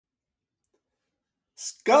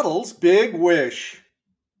Scuttle's Big Wish.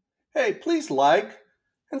 Hey, please like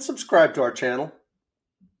and subscribe to our channel.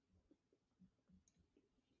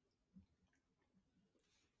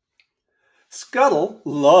 Scuttle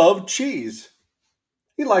loved cheese.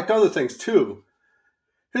 He liked other things too.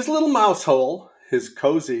 His little mouse hole, his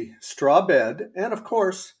cozy straw bed, and of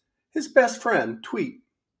course, his best friend, Tweet.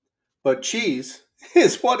 But cheese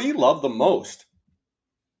is what he loved the most.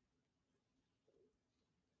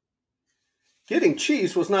 Getting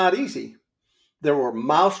cheese was not easy. There were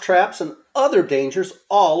mouse traps and other dangers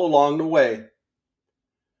all along the way.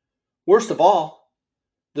 Worst of all,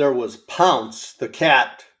 there was Pounce the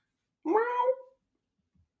cat. Meow.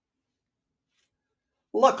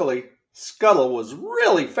 Luckily, Scuttle was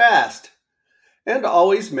really fast and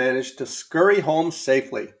always managed to scurry home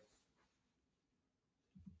safely.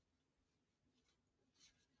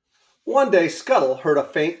 One day, Scuttle heard a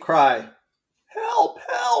faint cry. Help!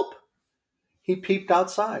 Help! He peeped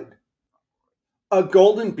outside. A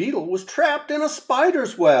golden beetle was trapped in a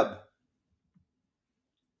spider's web.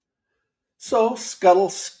 So Scuttle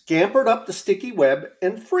scampered up the sticky web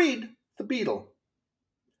and freed the beetle.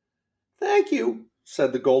 Thank you,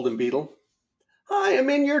 said the golden beetle. I am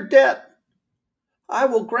in your debt. I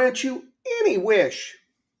will grant you any wish.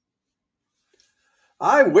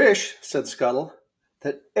 I wish, said Scuttle,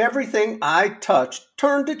 that everything I touched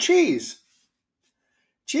turned to cheese.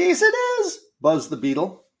 Cheese it is, buzzed the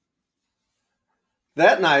beetle.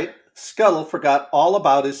 That night, Scuttle forgot all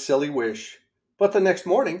about his silly wish. But the next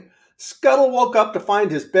morning, Scuttle woke up to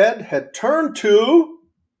find his bed had turned to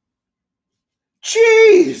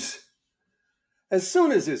cheese. As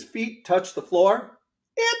soon as his feet touched the floor,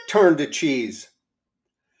 it turned to cheese.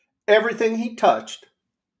 Everything he touched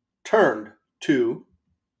turned to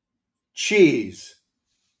cheese.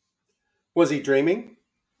 Was he dreaming?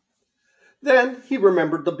 Then he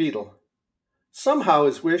remembered the beetle. Somehow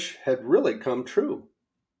his wish had really come true.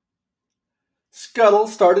 Scuttle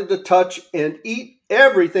started to touch and eat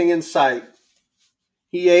everything in sight.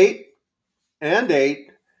 He ate and ate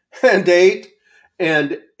and ate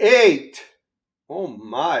and ate. Oh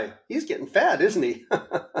my, he's getting fat, isn't he?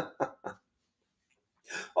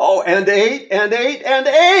 Oh, and ate and ate and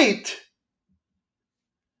ate.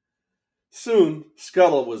 Soon,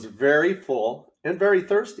 Scuttle was very full and very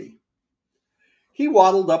thirsty. He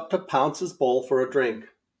waddled up to Pounce's bowl for a drink.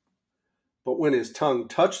 But when his tongue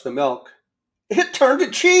touched the milk, it turned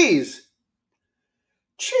to cheese.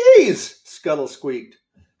 Cheese, Scuttle squeaked.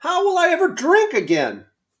 How will I ever drink again?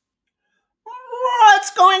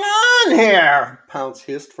 What's going on here? Pounce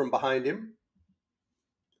hissed from behind him.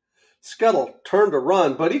 Scuttle turned to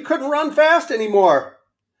run, but he couldn't run fast anymore.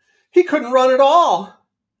 He couldn't run at all.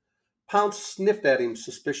 Pounce sniffed at him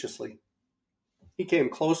suspiciously. He came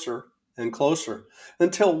closer and closer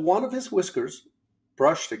until one of his whiskers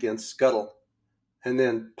brushed against Scuttle. And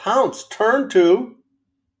then Pounce turned to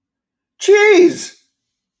cheese!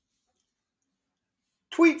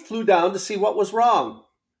 Tweet flew down to see what was wrong.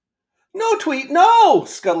 No, Tweet, no!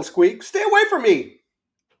 Scuttle squeaked. Stay away from me!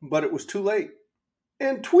 But it was too late.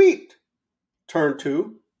 And Tweet turned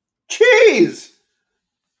to cheese!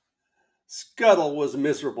 Scuttle was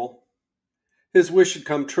miserable. His wish had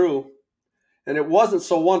come true, and it wasn't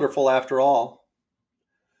so wonderful after all.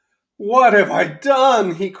 What have I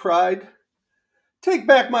done? He cried. Take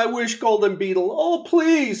back my wish, golden beetle. Oh,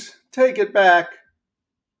 please, take it back.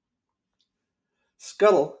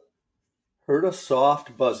 Scuttle heard a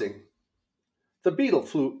soft buzzing. The beetle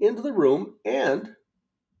flew into the room and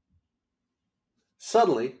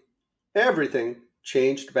suddenly everything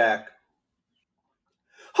changed back.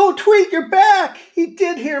 Oh, Tweet, you're back! He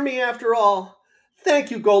did hear me after all.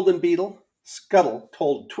 Thank you, golden beetle. Scuttle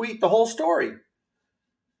told Tweet the whole story.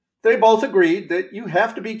 They both agreed that you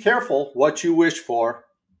have to be careful what you wish for.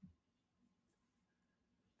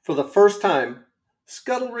 For the first time,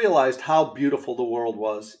 Scuttle realized how beautiful the world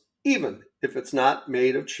was, even if it's not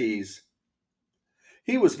made of cheese.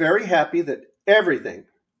 He was very happy that everything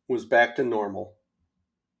was back to normal.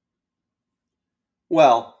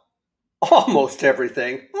 Well, almost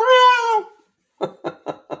everything.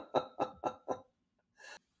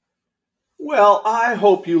 Well, I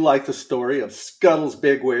hope you like the story of Scuttle's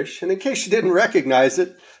Big Wish, and in case you didn't recognize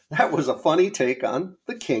it, that was a funny take on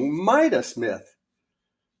the King Midas myth.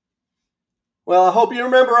 Well, I hope you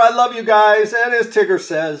remember I love you guys, and as Tigger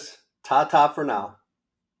says, ta-ta for now.